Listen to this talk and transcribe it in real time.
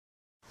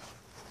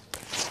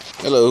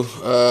Hello.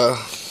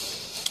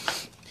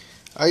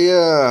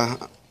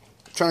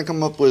 Trying to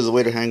come up with a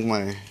way to hang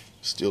my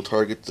steel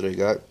target that I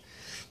got.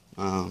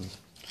 I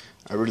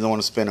really don't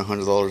want to spend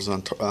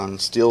 $100 on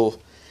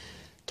steel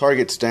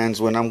target stands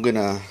when I'm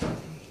gonna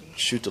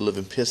shoot the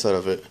living piss out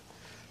of it.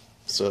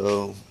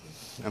 So,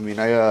 I mean,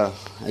 I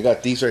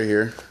got these right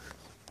here.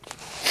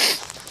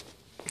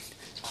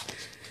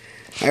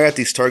 I got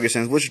these target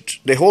stands, which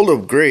they hold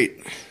up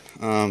great.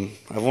 I've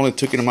only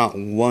taken them out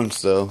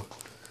once though,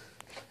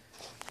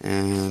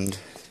 and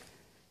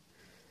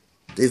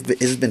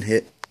it's been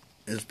hit.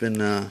 It's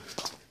been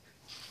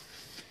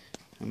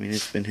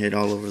it's been hit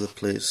all over the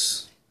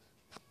place.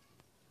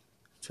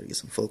 Try to get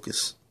some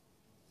focus.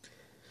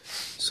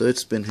 So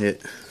it's been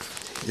hit.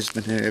 It's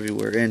been hit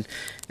everywhere, and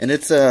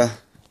it's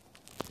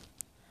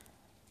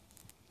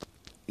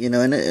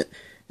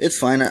it's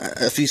fine.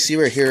 If you see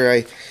right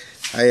here,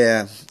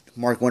 I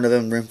mark one of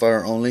them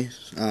rimfire only.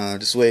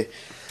 This way,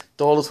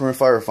 the whole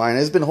rimfire are fine.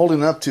 It's been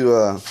holding up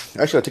to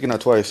actually I've taken it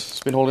out twice.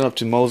 It's been holding up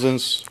to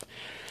Mosin's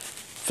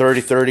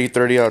 30-30,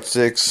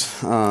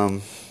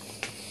 30-06.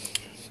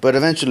 But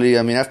eventually,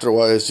 I mean, after a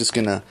while, it's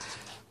gonna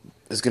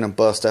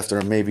bust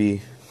after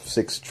maybe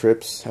 6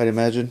 trips, I'd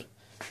imagine.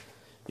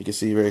 You can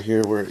see right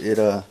here where it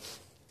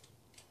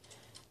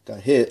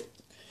got hit,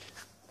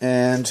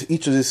 and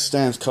each of these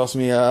stands cost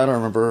me I don't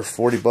remember,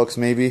 $40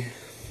 maybe,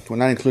 well,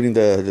 not including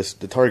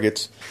the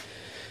targets.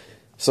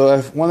 So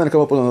I wanted to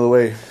come up with another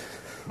way.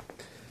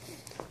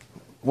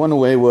 One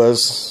way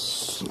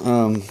was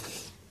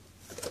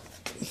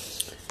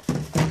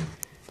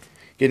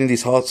getting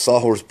these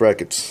sawhorse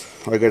brackets.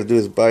 All I got to do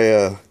is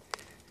buy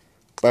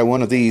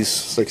one of these.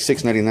 It's like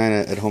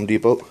 $6.99 at Home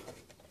Depot,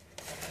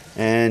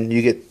 and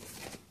you get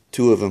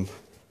 2 of them.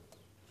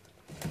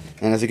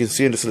 And as you can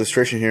see in this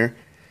illustration here,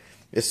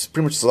 it's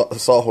pretty much a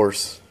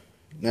sawhorse.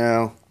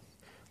 Now,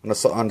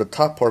 on the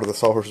top part of the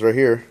sawhorse right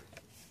here,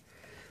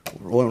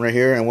 one right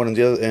here and one on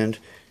the other end,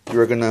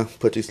 you're gonna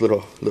put these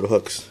little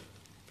hooks.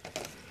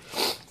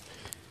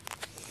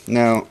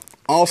 Now,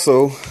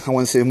 also, I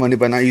want to save money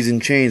by not using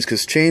chains,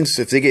 because chains,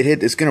 if they get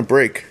hit, it's gonna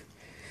break,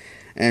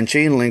 and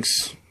chain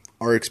links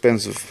are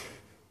expensive.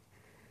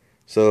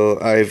 So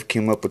I've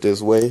came up with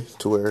this way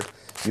to where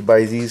you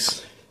buy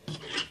these,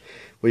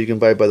 where you can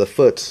buy by the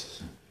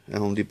foot at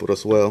Home Depot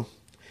as well.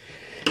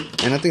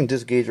 And I think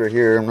this gauge right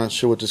here, I'm not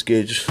sure what this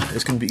gauge,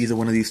 it's going to be either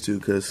one of these two,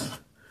 because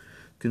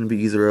it's going to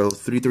be either a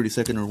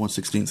 3/32 or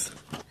 1/16.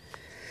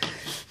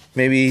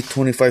 Maybe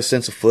 25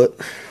 cents a foot.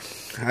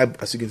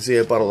 As you can see,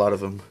 I bought a lot of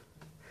them.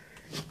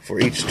 For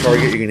each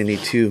target, you're going to need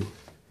 2.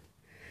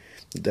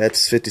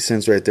 That's 50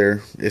 cents right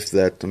there, if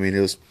that. I mean,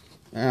 it was,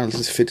 this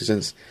is 50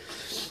 cents.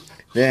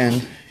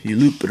 Then you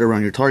loop it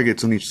around your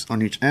targets on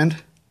each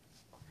end.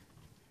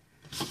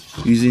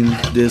 Using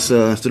this,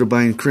 instead of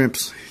buying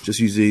crimps, just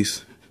use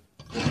these.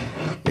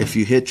 If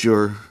you hit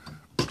your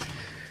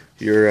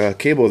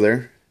cable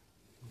there,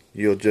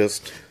 you'll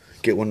just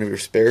get one of your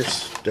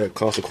spares that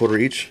cost $0.25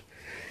 each,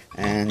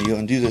 and you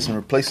undo this and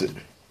replace it.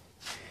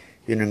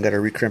 You don't gotta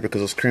recrimp it,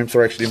 because those crimps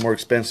are actually more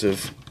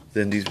expensive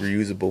than these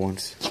reusable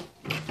ones.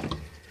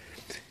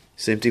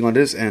 Same thing on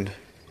this end.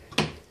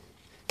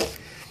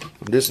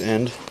 On this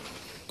end,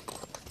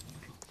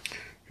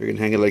 you're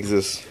gonna hang it like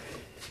this.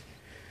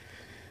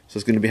 So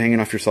it's gonna be hanging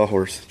off your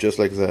sawhorse, just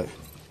like that.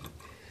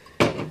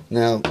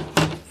 Now,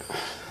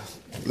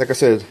 like I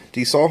said,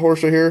 these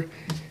sawhorse right here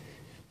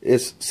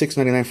is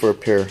 $6.99 for a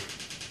pair,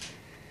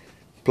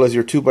 plus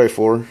your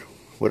 2x4,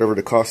 whatever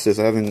the cost is.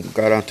 I haven't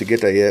got out to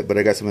get that yet, but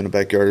I got some in the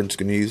backyard I'm just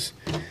gonna use.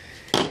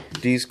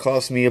 These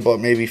cost me about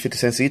maybe 50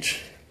 cents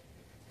each.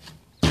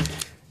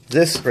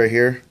 This right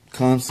here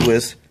comes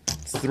with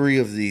 3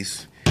 of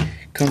these.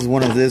 Comes with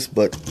one of this,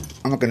 but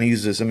I'm not gonna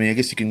use this. I mean, I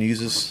guess you can use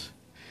this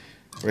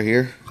right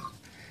here.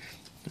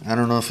 I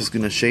don't know if it's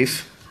gonna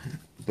chafe,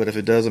 but if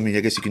it does, I mean, I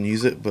guess you can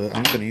use it, but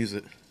I'm not gonna use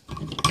it.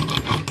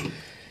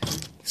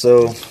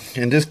 So,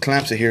 and this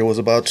clamp set here was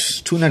about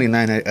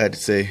 $2.99, I'd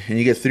say, and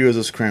you get 3 of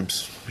those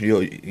clamps.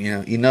 You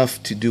know,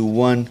 enough to do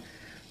 1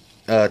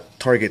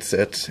 target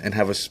set and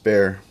have a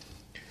spare,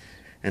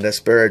 and that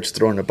spare I just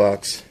throw in the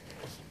box.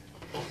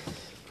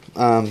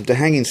 The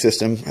hanging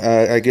system,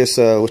 I guess,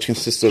 which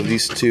consists of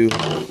these 2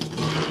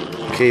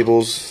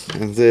 cables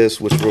and this,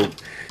 which will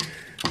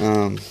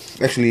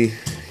actually,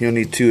 you'll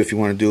need 2 if you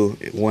want to do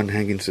 1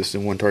 hanging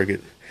system, 1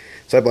 target.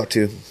 So I bought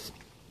 2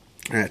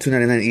 at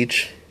 $2.99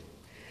 each.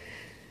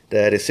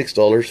 That is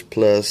 $6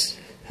 plus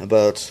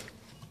about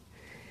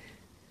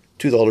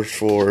 $2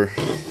 for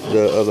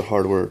the other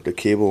hardware, the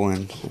cable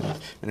and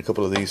a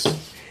couple of these.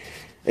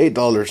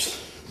 $8,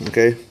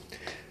 okay.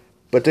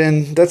 But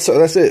then that's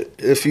it.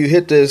 If you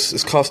hit this,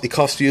 it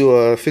costs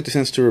you 50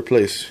 cents to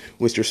replace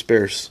with your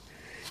spares.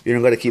 You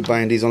don't got to keep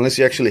buying these unless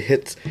you actually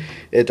hit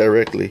it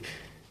directly.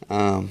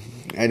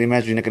 I'd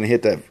imagine you're not going to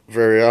hit that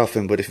very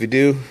often, but if you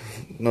do,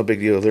 no big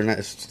deal.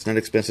 It's not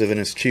expensive, and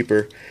it's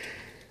cheaper.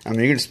 I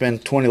mean, you're going to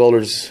spend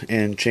 $20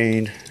 in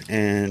chain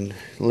and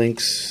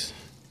links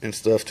and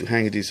stuff to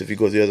hang these if you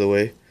go the other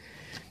way.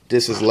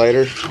 This is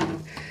lighter,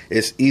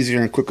 it's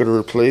easier and quicker to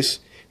replace,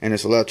 and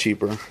it's a lot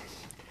cheaper.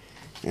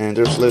 and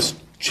there's less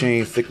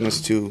chain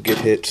thickness to get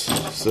hits.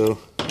 So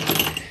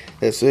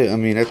that's it. I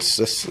mean, that's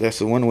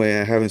the one way.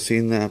 I haven't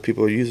seen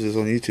people use this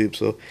on YouTube,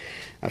 so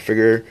I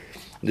figure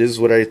this is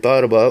what I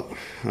thought about.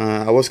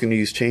 I was going to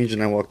use change,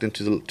 and I walked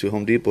into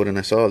Home Depot and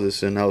I saw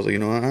this, and I was like, you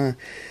know,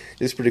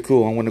 it's pretty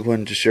cool. I'm going to go ahead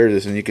and just share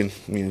this, and you can,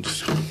 you know,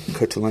 just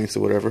cut to lengths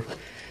or whatever.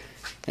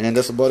 And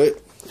that's about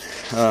it.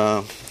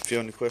 If you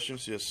have any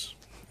questions, just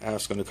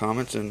ask in the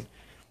comments, and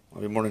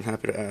I'll be more than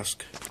happy to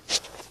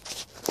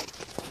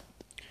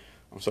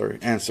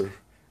answer.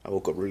 I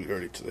woke up really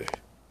early today.